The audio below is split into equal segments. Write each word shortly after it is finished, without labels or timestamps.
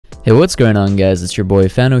Hey, what's going on guys, it's your boy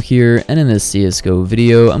Fano here, and in this CSGO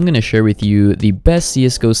video, I'm going to share with you the best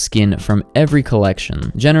CSGO skin from every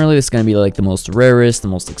collection. Generally, it's going to be like the most rarest, the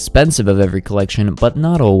most expensive of every collection, but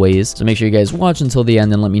not always. So make sure you guys watch until the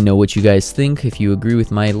end and let me know what you guys think, if you agree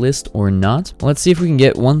with my list or not. Let's see if we can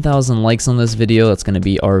get 1,000 likes on this video. That's going to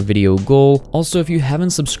be our video goal. Also, if you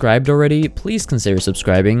haven't subscribed already, please consider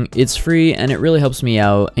subscribing. It's free and it really helps me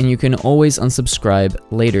out, and you can always unsubscribe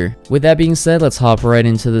later. With that being said, let's hop right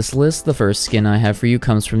into this list. The first skin I have for you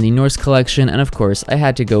comes from the Norse collection, and of course I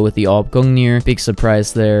had to go with the Alp Gungnir. Big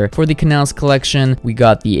surprise there. For the Canals collection, we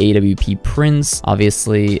got the AWP Prince.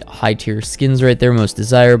 Obviously high tier skins right there, most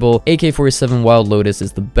desirable. AK-47 Wild Lotus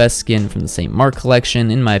is the best skin from the St. Mark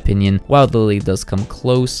collection in my opinion. Wild Lily does come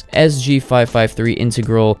close. SG553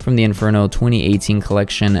 Integral from the Inferno 2018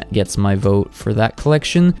 collection gets my vote for that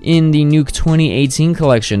collection. In the Nuke 2018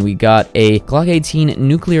 collection, we got a Glock 18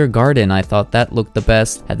 Nuclear Garden. I thought that looked the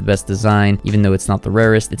best, had the best design. Even though it's not the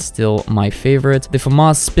rarest, it's still my favorite. The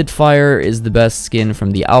FAMAS Spitfire is the best skin from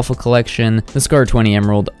the Alpha collection. The Scar 20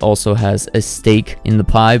 Emerald also has a stake in the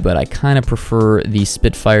pie, but I kind of prefer the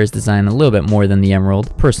Spitfire's design a little bit more than the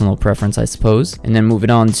Emerald. Personal preference, I suppose. And then moving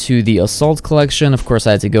on to the Assault collection, of course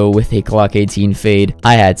I had to go with a Glock 18 Fade.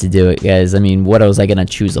 I had to do it, guys. I mean, what else was I gonna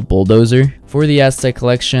choose? A Bulldozer? For the Aztec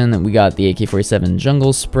collection, we got the AK-47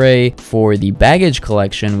 Jungle Spray. For the Baggage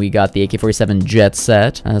collection, we got the AK-47 Jet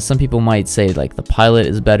Set. Some people might say like the Pilot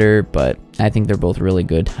is better, but I think they're both really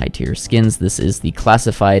good high tier skins. This is the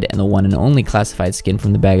classified and the one and only classified skin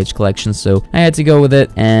from the Baggage collection, so I had to go with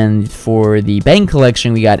it. And for the Bang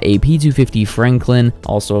collection, we got a P250 Franklin,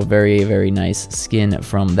 also a very nice skin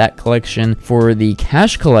from that collection. For the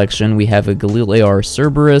Cash collection, we have a Galil AR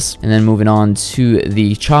Cerberus. And then moving on to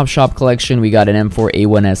the Chop Shop collection, we got an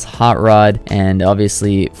M4A1S Hot Rod. And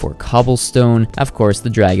obviously for Cobblestone, of course, the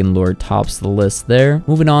Dragon Lord tops the list there.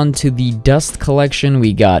 Moving on to the Dust collection,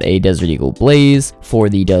 we got a Desert Eagle Blaze. For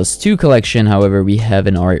the Dust 2 collection, however, we have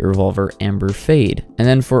an R8 Revolver Amber Fade. And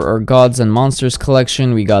then for our Gods and Monsters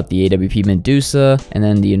collection, we got the AWP Medusa. And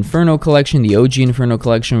then the Inferno collection, the OG Inferno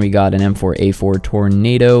collection, we got an M4A4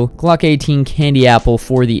 Tornado. Glock 18 Candy Apple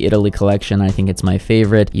for the Italy collection. I think it's my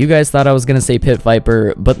favorite. You guys thought I was gonna say Pit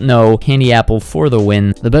Viper, but no, Candy Apple for the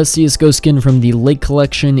win. The best CSGO skin from the Lake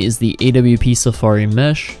collection is the AWP Safari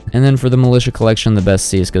Mesh. And then for the Militia collection, the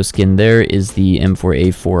best CSGO skin there is the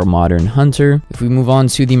M4A4 Modern Hunter. If we move on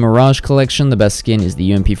to the Mirage collection, the best skin is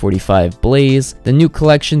the UMP45 Blaze. The Nuke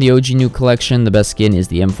collection, the OG Nuke collection, the best skin is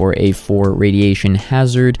the M4A4 Radiation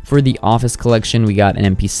Hazard. For the Office collection, we got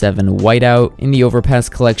an MP7 Whiteout. In the Overpass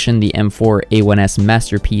collection, the M4A1S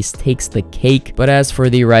Masterpiece takes the cake. But as for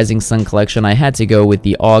the Rising Sun collection, I had to go with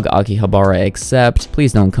the AUG Akihabara Accept.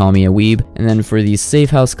 Please don't call me a weeb. And then for the Safe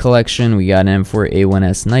House collection, we got an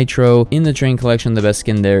M4A1S Nitro. In the Train collection, the best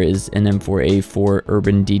skin there is an M4A4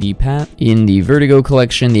 Urban DD Pat. In the Vertigo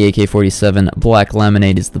collection, the AK-47 Black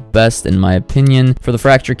Laminate is the best in my opinion. For the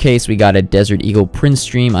Fracture case, we got a Desert Eagle Prince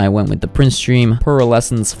Stream. I went with the Prince Stream.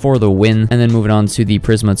 Pearlescence for the win. And then moving on to the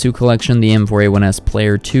Prisma 2 collection, the M4A1S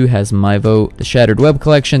Player 2 has my vote. The Shattered Web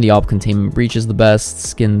collection, the AWP Containment Breach is the best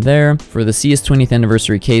skin there. For the CS 20th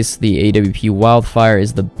Anniversary case, the AWP Wildfire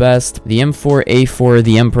is the best. The M4A4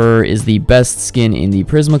 The Emperor is the best skin in the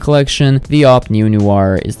Prisma collection. The AWP Neo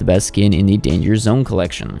Noir is the best skin in the Danger Zone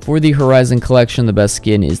collection. For the Horizon collection, the best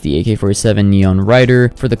skin is the AK-47 Neon Rider.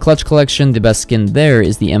 For the Clutch collection, the best skin there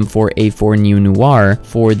is the M4A4 Neo Noir.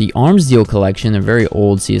 For the Arms Deal collection, a very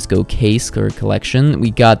old CSGO case or collection,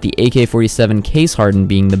 we got the AK-47 Case Hardened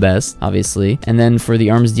being the best, obviously. And then for the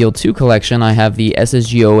Arms Deal 2 collection, I have the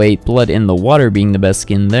SSG08 Blood in the Water being the best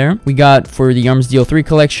skin there. We got for the Arms Deal 3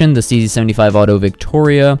 collection, the CZ75 Auto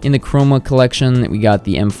Victoria. In the Chroma collection, we got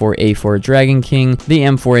the M4A4 Dragon King. The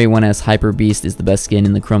M4A1S Hyper Beast is the best skin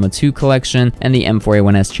in the Chroma 2 collection, and the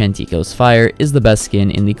M4A1S Chantico's Fire is the best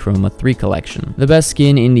skin in the Chroma 3 collection. The best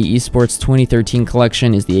skin in the Esports 2013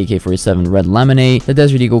 collection is the AK-47 Red Laminate. The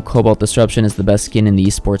Desert Eagle Cobalt Disruption is the best skin in the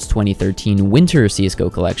Esports 2013 Winter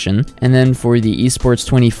CSGO collection. And then for the Esports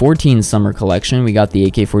 2014 Summer collection, we got the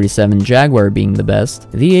AK-47 Jaguar being the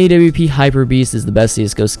best. The AWP Hyper Beast is the best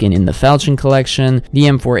CSGO skin in the Falchion collection. The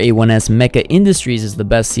M4A1S Mecha Industries is the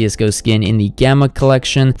best CSGO skin in the Gamma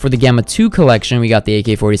collection. For the Gamma 2 collection, we got the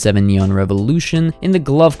AK-47 AK-47 Neon Revolution. In the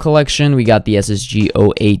glove collection, we got the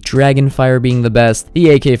SSG-08 Dragonfire being the best.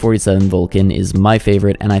 The AK-47 Vulcan is my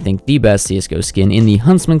favorite, and I think the best CSGO skin in the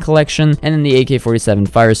Huntsman collection. And then the AK-47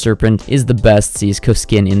 Fire Serpent is the best CSGO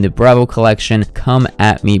skin in the Bravo collection. Come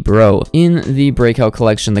at me, bro. In the Breakout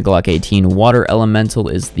collection, the Glock 18 Water Elemental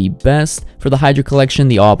is the best. For the Hydra collection,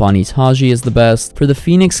 the AWP Itachi is the best. For the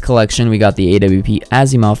Phoenix collection, we got the AWP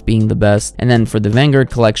Asimov being the best. And then for the Vanguard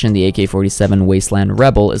collection, the AK-47 Wasteland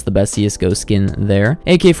Rebel is the best CSGO skin there.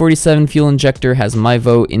 AK-47 Fuel Injector has my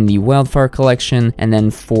vote in the Wildfire collection. And then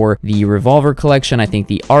for the Revolver collection, I think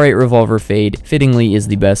the R8 Revolver Fade fittingly is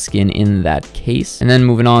the best skin in that case. And then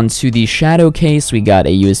moving on to the Shadow case, we got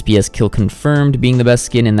a USPS Kill Confirmed being the best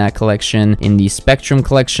skin in that collection. In the Spectrum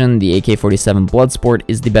collection, the AK-47 Bloodsport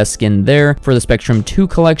is the best skin there. For the Spectrum 2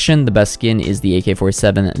 collection, the best skin is the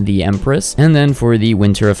AK-47 The Empress. And then for the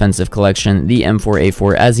Winter Offensive collection, the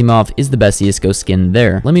M4A4 Asimov is the best CSGO skin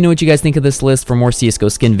there. Let me know what you guys think of this list. For more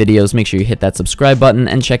CSGO skin videos, make sure you hit that subscribe button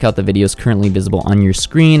and check out the videos currently visible on your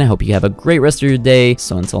screen. I hope you have a great rest of your day.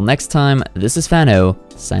 So until next time, this is Fano,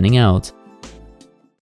 signing out.